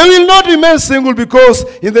 they will not remain single, because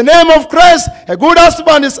in the name of Christ, a good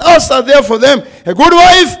husband is also there for them. A good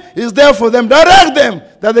wife is there for them. Direct them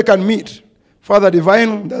that they can meet. Father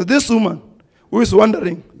divine, there's this woman who is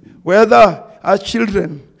wondering whether her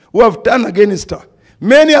children who have turned against her,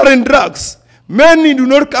 many are in drugs, many do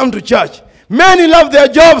not come to church, many love their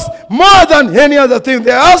jobs more than any other thing.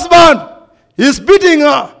 Their husband is beating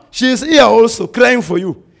her. She is here also crying for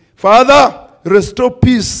you. Father, restore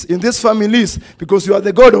peace in these families, because you are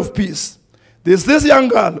the God of peace. There's this young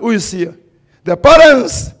girl who is here. The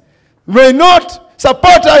parents may not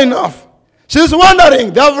support her enough. She's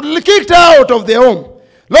wondering. They have kicked her out of their home.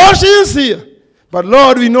 Lord, she is here. But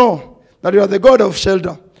Lord, we know that you are the God of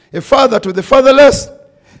shelter, a father to the fatherless,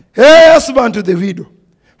 a husband to the widow.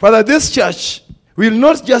 Father, this church will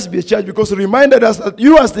not just be a church, because you reminded us that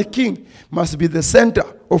you as the King must be the center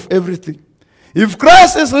of everything. If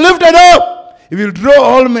Christ is lifted up, he will draw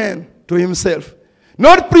all men to himself.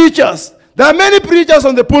 Not preachers. There are many preachers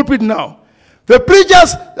on the pulpit now. The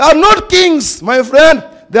preachers are not kings, my friend.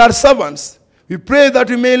 They are servants. We pray that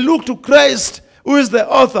we may look to Christ, who is the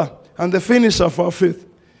author and the finisher of our faith.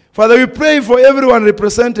 Father, we pray for everyone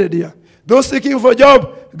represented here. Those seeking for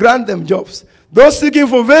job, grant them jobs. Those seeking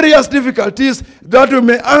for various difficulties, that we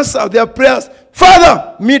may answer their prayers.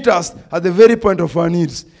 Father, meet us at the very point of our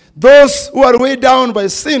needs. Those who are weighed down by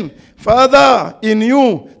sin, Father, in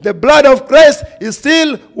you, the blood of Christ is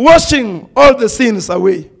still washing all the sins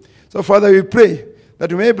away. So, Father, we pray that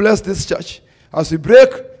you may bless this church as we break,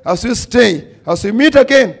 as we stay, as we meet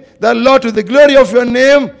again, that, Lord, to the glory of your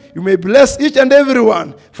name, you may bless each and every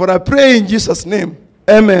one. For I pray in Jesus' name.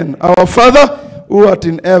 Amen. Our Father, who art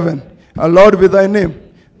in heaven, hallowed be thy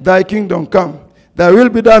name. Thy kingdom come. Thy will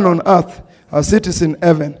be done on earth as it is in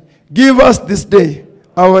heaven. Give us this day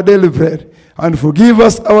our daily bread, and forgive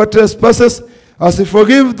us our trespasses, as we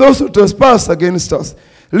forgive those who trespass against us.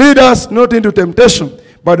 Lead us not into temptation,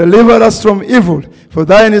 but deliver us from evil. For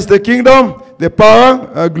thine is the kingdom, the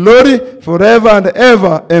power, and glory, forever and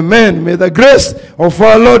ever. Amen. May the grace of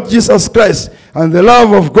our Lord Jesus Christ, and the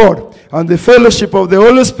love of God, and the fellowship of the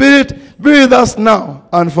Holy Spirit be with us now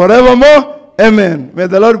and forevermore. Amen. May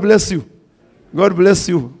the Lord bless you. God bless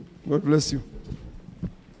you. God bless you.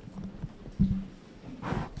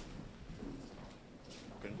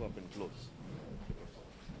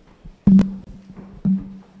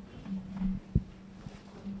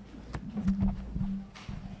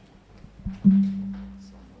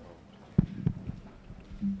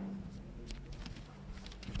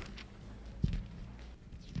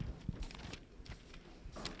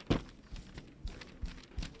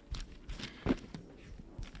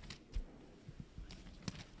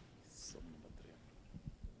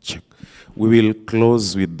 We will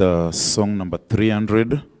close with the song number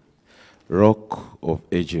 300, Rock of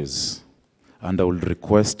Ages. And I will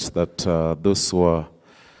request that those who are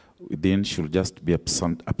within should just be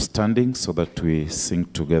upstanding so that we sing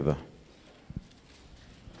together.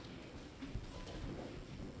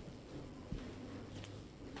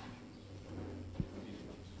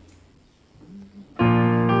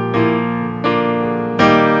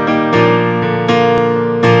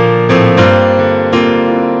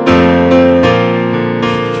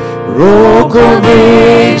 Rock of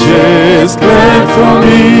ages, cleanse from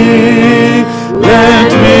me,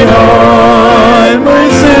 let me hide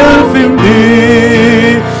myself in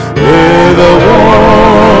thee, where the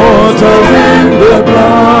waters and the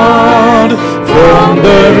blood from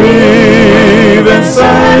the river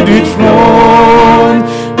sweet flowing,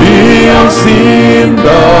 He has seen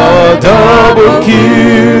the double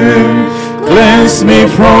King. Cleanse me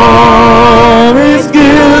from His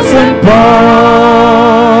guilt and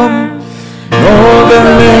palm. Know the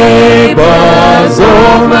labors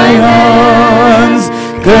of my hands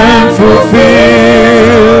can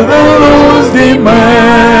fulfill the Lord's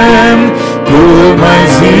demand. Cool my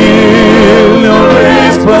zeal, your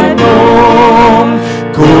grace but known.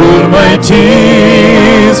 Cool my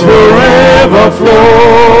tears forever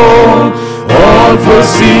flown. All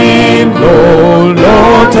foreseen, no,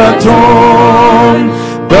 not atone.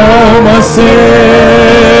 Thou must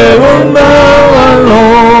save, and thou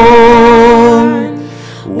alone.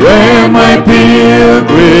 When my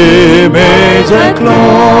pilgrimage I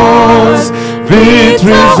close,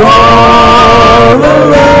 victories all the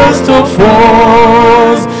rest of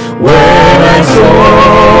foes. When I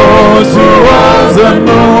soar towards the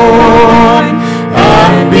unknown,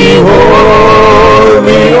 and behold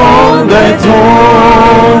me on thy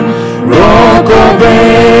throne, Rock of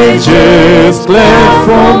Ages, cleft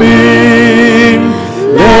for me.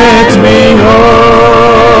 Let me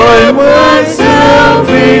hide myself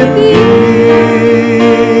in thee.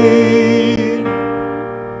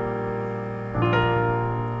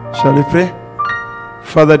 Shall we pray?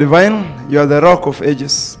 Father divine, you are the rock of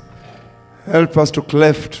ages. Help us to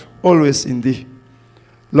cleft always in thee.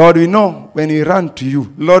 Lord, we know when we run to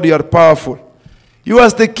you, Lord, you are powerful. You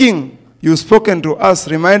as the King, you've spoken to us,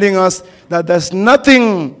 reminding us that there's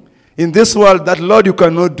nothing in this world that, Lord, you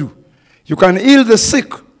cannot do. You can heal the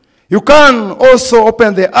sick. You can also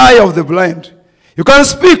open the eye of the blind. You can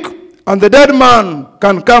speak, and the dead man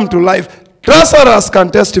can come to life. Lazarus can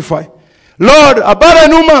testify. Lord, a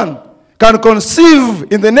barren woman can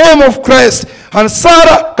conceive in the name of Christ, and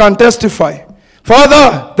Sarah can testify.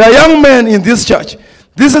 Father, the young men in this church,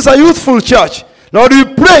 this is a youthful church. Lord, we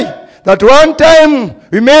pray that one time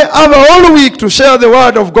we may have a whole week to share the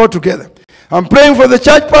word of God together. I'm praying for the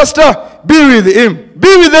church pastor. Be with him.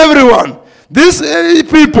 Be with everyone. These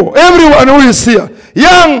people, everyone who is here,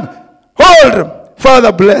 young, old,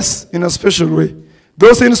 Father, bless in a special way.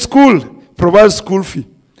 Those in school, provide school fee.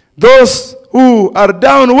 Those who are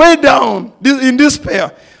down, way down, in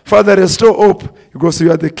despair, Father, restore hope, because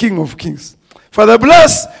you are the King of Kings. Father,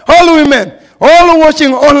 bless all women, all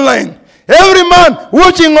watching online, every man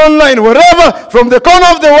watching online, wherever, from the corner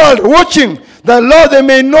of the world, watching, that, Lord, they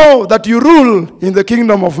may know that you rule in the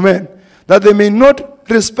kingdom of men, that they may not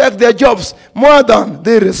respect their jobs more than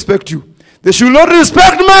they respect you. They should not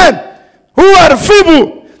respect men who are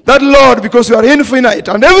feeble, that, Lord, because you are infinite,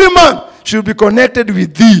 and every man should be connected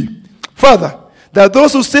with thee. Father, that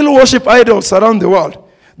those who still worship idols around the world,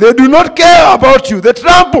 they do not care about you. They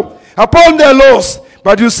trample upon their laws.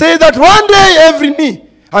 But you say that one day every knee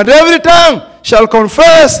and every tongue shall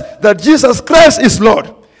confess that Jesus Christ is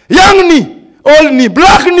Lord. Young knee, old knee,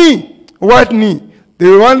 black knee, white knee. They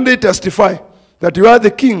will one day testify that you are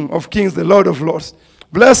the King of Kings, the Lord of Lords.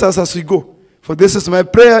 Bless us as we go. For this is my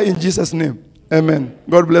prayer in Jesus' name. Amen.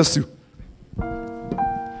 God bless you.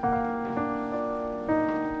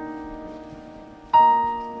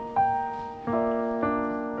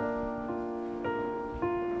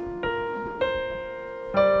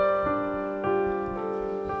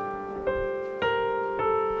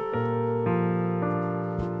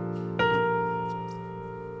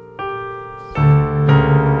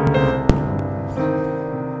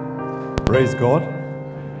 Praise God.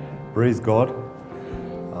 Praise God.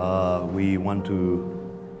 We want to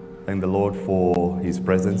thank the Lord for His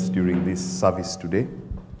presence during this service today.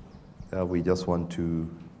 We just want to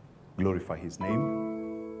glorify His name.